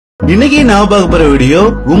இன்னைக்கு நான் பார்க்க போற வீடியோ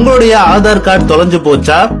உங்களுடைய ஆதார் கார்டு தொலைஞ்சு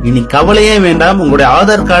போச்சா? இனி கவலையே வேண்டாம். உங்களுடைய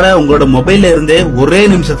ஆதார் கார்டை உங்களோட மொபைல்ல இருந்தே ஒரே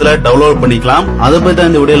நிமிஷத்துல டவுன்லோட் பண்ணிக்கலாம். அதை பத்தி தான்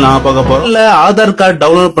இந்த வீடியோ நான் பார்க்க போறோம். இல்ல ஆதார் கார்டு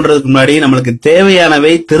டவுன்லோட் பண்றதுக்கு முன்னாடி நம்மளுக்கு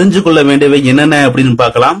தேவையானவை தெரிஞ்சு கொள்ள வேண்டியவை என்னென்ன அப்படின்னு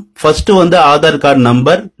பார்க்கலாம். ஃபர்ஸ்ட் வந்து ஆதார் கார்டு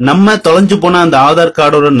நம்பர். நம்ம தொலைஞ்சு போன அந்த ஆதார்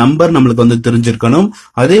கார்டோட நம்பர் நம்மளுக்கு வந்து தெரிஞ்சிருக்கணும்.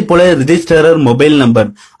 அதே போல registrar mobile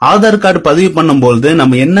number. Aadhaar card பதிவு பண்ணும்போது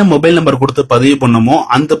நம்ம என்ன மொபைல் நம்பர் கொடுத்து பதிவு பண்ணோமோ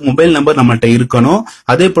அந்த மொபைல் நம்பர் நம்மகிட்ட இருக்கணும்.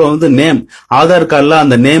 அதே போல வந்து நேம், ஆதார் கார்டுல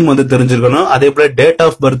அந்த நேம் வந்து தெரிஞ்சிருக்கணும். அதே போல டேட்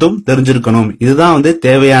ஆஃப் பர்த்தும் தெரிஞ்சிருக்கணும். இதுதான் வந்து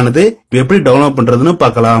தேவையானது. எப்படி டவுன்லோட் பண்றதுன்னு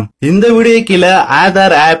பார்க்கலாம். இந்த வீடியோ கீழே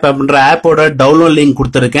ஆதார் ஆப் அப்படின்ற ஆப்போட டவுன்லோட் லிங்க்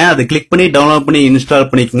கொடுத்திருக்கேன். அதை கிளிக் பண்ணி டவுன்லோட் பண்ணி இன்ஸ்டால்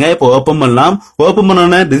பண்ணிக்கங்க. இப்போ ஓபன் பண்ணலாம். ஓபன்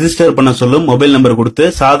பண்ணோன்னே ரிஜிஸ்டர் பண்ண சொல்லும். மொபைல் நம்பர் கொடுத்து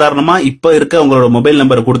சாதாரணமா இப்ப இருக்க உங்களோட மொபைல்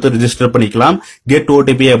நம்பர் கொடுத்து ரிஜிஸ்டர் பண்ணிக்கலாம். கெட்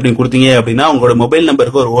ஓடிபி அப்படின்னு கொடுத்தீங்க அப்படின்னா உங்களோட மொபைல்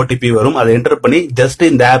நம்பருக்கு ஒரு ஓடிபி வரும். அதை என்டர் பண்ணி ஜஸ்ட்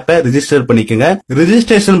இந்த ஆப்பை ரிஜிஸ்டர் பண்ணிக்கங்க.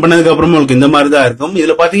 ரிஜிஸ்ட்ரேஷன் பண்ணதுக்கு அப்புறம் உங்களுக்கு இந்த மாதிரி தான் இருக்கும்.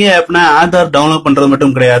 இதுல பாத்தீங்க அப்படின்னா ஆதார் டவுன்லோட் பண்றது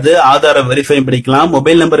மட்டும் கிடையாது, ஆதாரை வெரிஃபை பண்ணிக்கலாம்,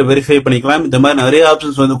 மொபைல் நம்பர் வெரிஃபை பண்ணிக்கலாம். இந்த மாதிரி நிறைய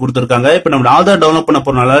ஆப்ஷன்ஸ் வந்து கொடுத்திருக்காங்க. இப்ப நம்ம ஆதார் டவுன்லோட் பண்ண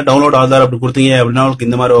போறனால டவுன்லோட் ஆதார் அப்படி கொடுத்தீங்க அப்படின்னா உங்களுக்கு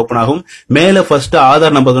இந்த மாதிரி ஓபன் ஆகும். மேல ஃபர்ஸ்ட்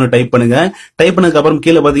ஆதார் நம்பர் வந்து டைப் பண்ணுங்க. டைப் பண்ணதுக்கு அப்புறம்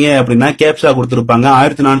கீழே பாத்தீங்க அப்படின்னா கேப்சா கொடுத்திருப்பாங்க.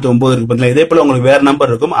 1409 இருக்கு பாத்தீங்களா. இதே போல உங்களுக்கு வேற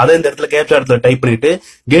நம்பர் இருக்கும். அதை இந்த இடத்துல கேப்சா இடத்துல டைப் பண்ணிட்டு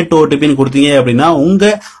கெட் ஓடிபின்னு கொடுத்தீங்க அப்படின்னா உங்க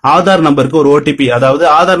ஆதார் நம்பருக்கு ஒரு ஓடிபி, அதாவது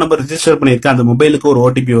ஆதார் நம்பர் ரிஜிஸ்டர் பண்ணிருக்க அந்த மொபைலுக்கு ஒரு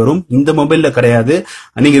ஓடிபி வரும். இந்த மொபைல்ல கிடையாது,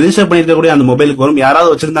 நீங்க ரிஜிஸ்டர் பண்ணிருக்கக்கூடிய அந்த மொபைலுக்கு வரும்.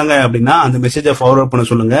 யாராவது வச்சிருந்தாங்க அப்படின்னா அந்த மெசேஜை ஃபார்வர்ட் பண்ண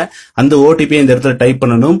சொல்லுங்க. அந்த ஓடிபி இந்த இடத்துல டைப்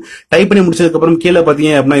பண்ணணும். டைப் பண்ணி முடிச்சதுக்கு அப்புறம் கீழே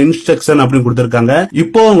பாத்தீங்க அப்படின்னா இன்ஸ்ட்ரக்ஷன் அப்படின்னு கொடுத்திருக்காங்க.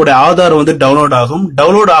 இப்போ உங்களுடைய ஆதார் வந்து டவுன்லோட் ஆகும்.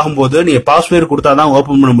 டவுன்லோட் ஆகும்போது நீங்க பாஸ்வேர்டு கொடுத்தாதான்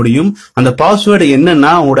ஓபன் பண்ண முடியும். அந்த பாஸ்வேர்டு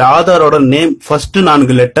என்னன்னா உங்களுடைய ஆதாரோட நேம் ஃபர்ஸ்ட்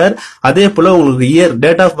 4 லெட்டர், அதே போல உங்களுக்கு இயர்,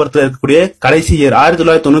 டேட் ஆஃப் பர்த்ல இருக்கக்கூடிய கடைசி இயர்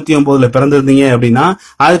 1999 பிறந்திருந்தீங்க அப்படின்னா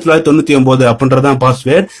 1999 அப்படின்றதான்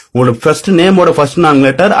பாஸ்வேர்டு. உங்களோட ஃபர்ஸ்ட் நேமோட ஃபர்ஸ்ட் 4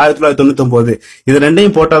 லெட்டர் 1999. இது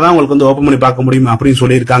ரெண்டையும் போட்டாதான் உங்களுக்கு வந்து ஓபன் பண்ணி பார்க்க முடியும் அப்படின்னு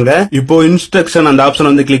சொல்லியிருக்காங்க. இப்போ இன்ஸ்ட்ரக்ஷன் அந்த ஆப்ஷன்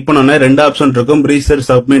வந்து கிளிக் பண்ணோம்னா 2 ஆப்ஷன் இருக்கும். ரீசெட்,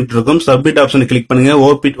 சப்மிட் இருக்கும். சப்மிட் ஆப்ஷன் கிளிக் பண்ணுங்க.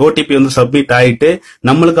 ஓடிபி வந்து சப்மிட் ஆயிட்டு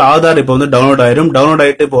நம்மளுக்கு ஆதார் இப்போ வந்து டவுன்லோட் ஆயிரும். டவுன்லோட்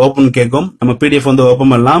ஆயிட்டு இப்போ ஓபன் கேட்கும். நம்ம பிடிஎஃப் வந்து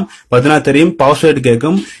ஓபன் பண்ணலாம். பார்த்தீங்கன்னா தெரியும் பாஸ்வேர்டு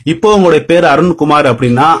கேட்கும். இப்போ உங்களுடைய பேர் அருண்குமார்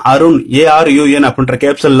அப்படின்னா அருண் ARUN அப்படின்ற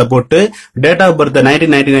கேப்சல்ல போட்டு டேட் ஆஃப் பர்த்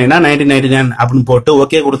 1999 அப்படின்னு போட்டு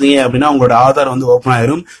ஓகே கொடுத்தீங்க அப்படின்னா உங்களோட ஆதார் வந்து ஓபன்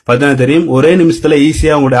ஆயிரும். பார்த்தீங்கன்னா தெரியும் ஒரே நிமிஷத்துல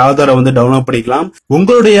ஈஸியா உங்களுடைய ஆதாரை வந்து டவுன்லோட் பண்ணிக்கலாம்.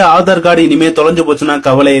 உங்களுடைய ஆதார் கார்டு இனிமே தொலைஞ்சு போச்சுன்னா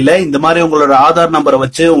கவலை இல்ல. இந்த மாதிரி உங்களோட ஆதார் நம்பரை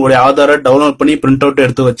வச்சு உங்களுடைய ஆதாரை டவுன்லோட் பண்ணி பிரிண்ட் அவுட்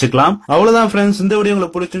எடுத்து வச்சுக்கலாம். அவ்வளவுதான் ஃப்ரெண்ட்ஸ். இந்த வீடியோ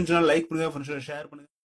உங்களுக்கு பிடிச்சிருந்துச்சுன்னா லைக் பண்ணுங்க, ஃப்ரெண்ட்ஸ் ஷேர் பண்ணுங்க.